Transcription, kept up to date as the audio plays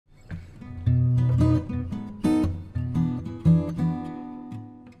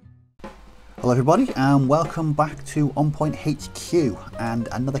Hello everybody and welcome back to On Point HQ and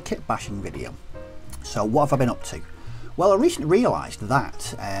another kit bashing video. So what have I been up to? Well, I recently realised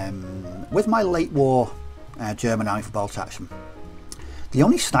that with my late war German army for bolt action, the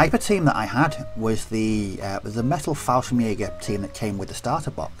only sniper team that I had was the metal Fallschirmjager team that came with the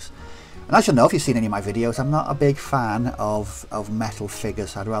starter box. And as you know, if you've seen any of my videos, I'm not a big fan of metal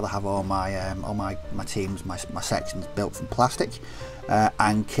figures. I'd rather have all my teams, my sections built from plastic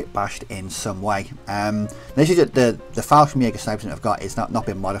and kit bashed in some way. This is the Fallschirmjager sniper team I've got is not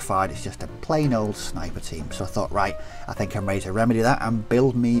been modified. It's just a plain old sniper team. So I thought, right, I think I'm ready to remedy that and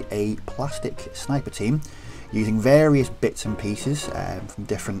build me a plastic sniper team using various bits and pieces from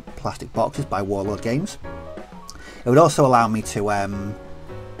different plastic boxes by Warlord Games. It would also allow me to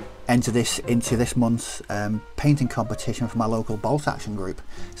enter this into this month's painting competition for my local bolt action group.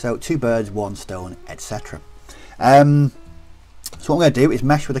 So 2 birds, 1 stone, etc. So what I'm going to do is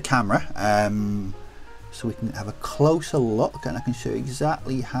mesh with the camera so we can have a closer look and I can show you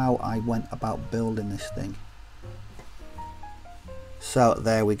exactly how I went about building this thing. So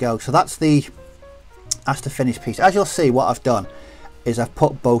there we go. So that's the finished piece. As you'll see, what I've done is I've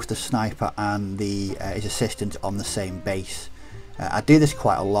put both the sniper and his assistant on the same base. I do this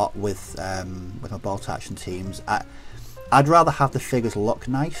quite a lot with my bolt action teams. I'd rather have the figures look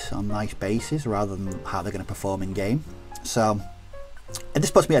nice on nice bases rather than how they're going to perform in game. So if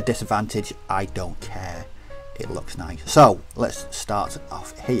this puts me at a disadvantage, I don't care. It looks nice. So let's start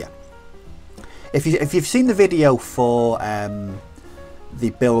off here. If you've seen the video for the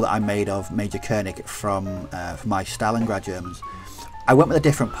build that I made of Major Konig from my Stalingrad Germans, I went with a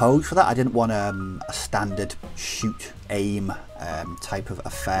different pose for that. I didn't want a standard shoot aim type of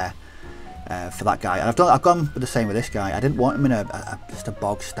affair for that guy, and I've gone with the same with this guy. I didn't want him in just a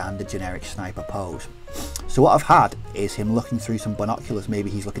bog standard generic sniper pose. So what I've had is him looking through some binoculars. Maybe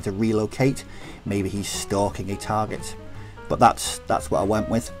he's looking to relocate, maybe he's stalking a target, but that's what I went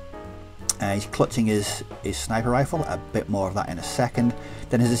with. He's clutching his sniper rifle, a bit more of that in a second.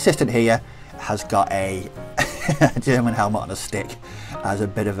 Then his assistant here has got a German helmet on a stick as a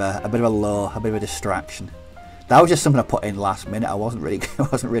bit of a lure, a bit of a distraction. That was just something I put in last minute. I wasn't really sure I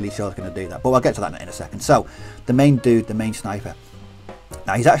was going to do that, but I'll get to that in a second. So the main dude, the main sniper.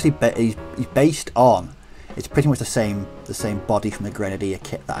 Now he's actually he's based on, it's pretty much the same body from the Grenadier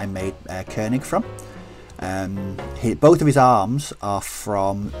kit that I made Konig from. Both of his arms are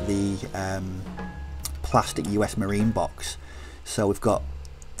from the plastic US Marine box. So we've got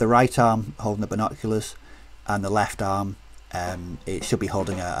the right arm holding the binoculars and the left arm it should be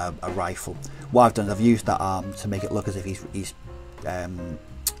holding a rifle. What I've done is I've used that arm to make it look as if he's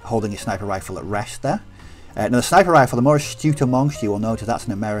holding his sniper rifle at rest there. Now the sniper rifle, the more astute amongst you will notice that's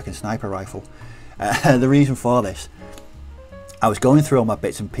an American sniper rifle. The reason for this, I was going through all my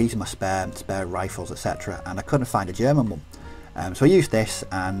bits and pieces, my spare rifles, etc., and I couldn't find a German one. So I used this,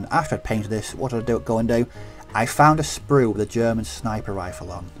 and after I'd painted this, what did I go and do? I found a sprue with a German sniper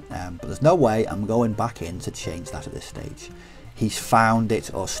rifle on, but there's no way I'm going back in to change that at this stage. He's found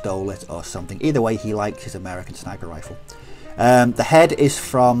it or stole it or something. Either way, he likes his American sniper rifle. The head is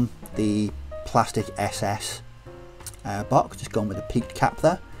from the plastic SS box, just going with a peaked cap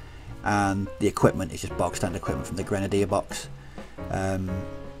there, and the equipment is just bog standard equipment from the Grenadier box. And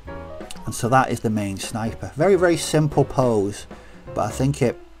so that is the main sniper. Very, very simple pose, but I think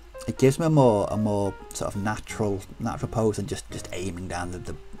it gives me a more sort of natural pose than just aiming down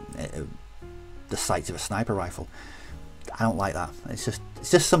the sights of a sniper rifle. I don't like that. It's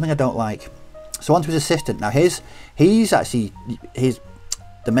just something I don't like. So on to his assistant. Now he's actually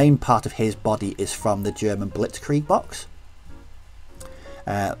the main part of his body is from the German Blitzkrieg box,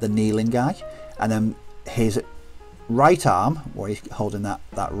 the kneeling guy, and then his right arm, where he's holding that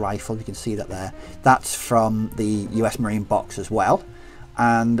rifle, you can see that there, that's from the US Marine box as well.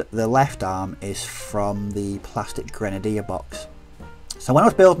 And the left arm is from the plastic Grenadier box. So when I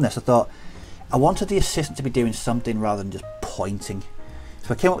was building this, I thought I wanted the assistant to be doing something rather than just pointing.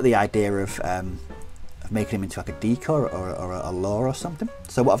 So I came up with the idea of making him into like a decoy or a lure or something.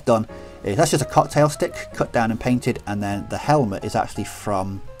 So what I've done is that's just a cocktail stick cut down and painted, and then the helmet is actually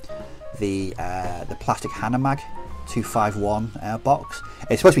from the plastic Hanomag 251 box.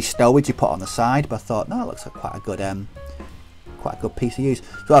 It's supposed to be stowage you put on the side, but I thought no, it looks like quite a good piece to use.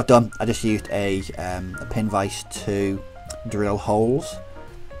 So what I've done, I just used a pin vise to drill holes,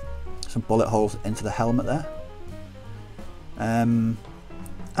 some bullet holes into the helmet there, and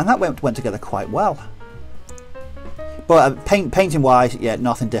that went together quite well. But painting wise, yeah,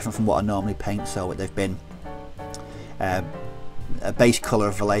 nothing different from what I normally paint. So they've been a base colour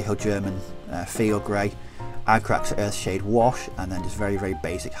of Vallejo German field grey, Adcrax Earthshade wash, and then just very, very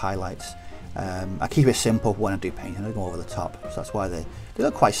basic highlights. I keep it simple when I do painting. I don't go over the top, so that's why they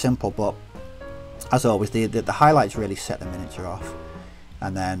look quite simple, but as always the highlights really set the miniature off,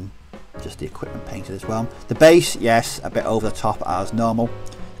 and then just the equipment painted as well. The base, yes, a bit over the top as normal.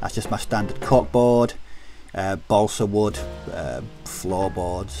 That's just my standard corkboard, balsa wood,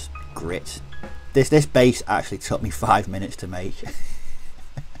 floorboards, grit. This base actually took me 5 minutes to make.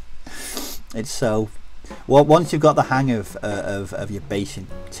 It's so, well, once you've got the hang of your basing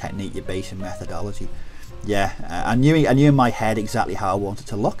technique, your basing methodology, yeah, I knew in my head exactly how I wanted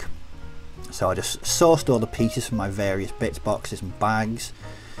to look. So I just sourced all the pieces from my various bits, boxes and bags,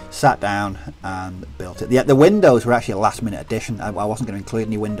 sat down and built it. The windows were actually a last minute addition. I wasn't going to include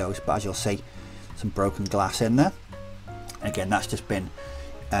any windows, but as you'll see, some broken glass in there. Again, that's just been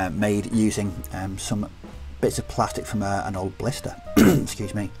made using some bits of plastic from an old blister.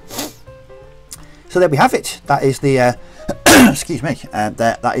 Excuse me. So there we have it. That is the excuse me.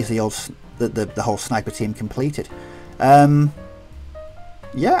 That is the whole sniper team completed. Yeah,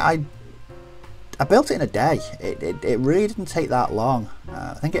 I built it in a day. It really didn't take that long.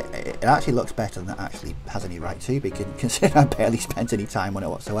 I think it actually looks better than it actually has any right to be, considering I barely spent any time on it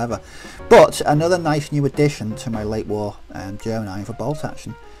whatsoever. But another nice new addition to my late war German army for bolt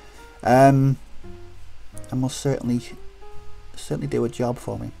action, and will certainly do a job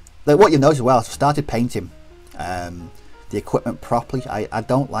for me. Like, what you'll notice as well, I've started painting the equipment properly. I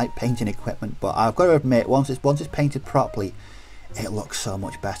don't like painting equipment, but I've got to admit, once it's painted properly, it looks so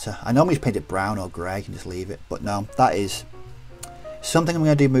much better. I normally just paint it brown or grey and just leave it, but no, that is something I'm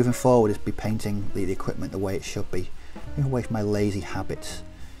going to do moving forward, is be painting the equipment the way it should be, away from my lazy habits.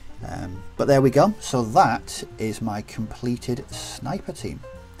 But there we go. So that is my completed sniper team.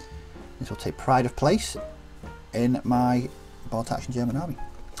 This will take pride of place in my bolt action German army.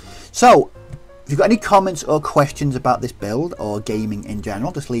 So if you've got any comments or questions about this build or gaming in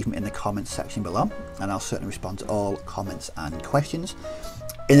general, just leave them in the comments section below, and I'll certainly respond to all comments and questions.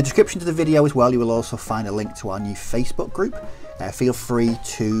 In the description to the video as well, you will also find a link to our new Facebook group. Feel free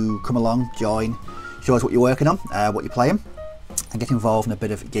to come along, join, show us what you're working on, what you're playing, and get involved in a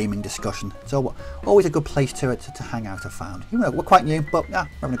bit of gaming discussion. So always a good place to hang out, I found. You know, we're quite new, but yeah,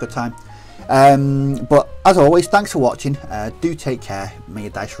 we're having a good time. But as always, thanks for watching. Do take care, may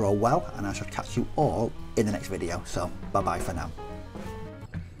your dice roll well, and I shall catch you all in the next video. So bye bye for now.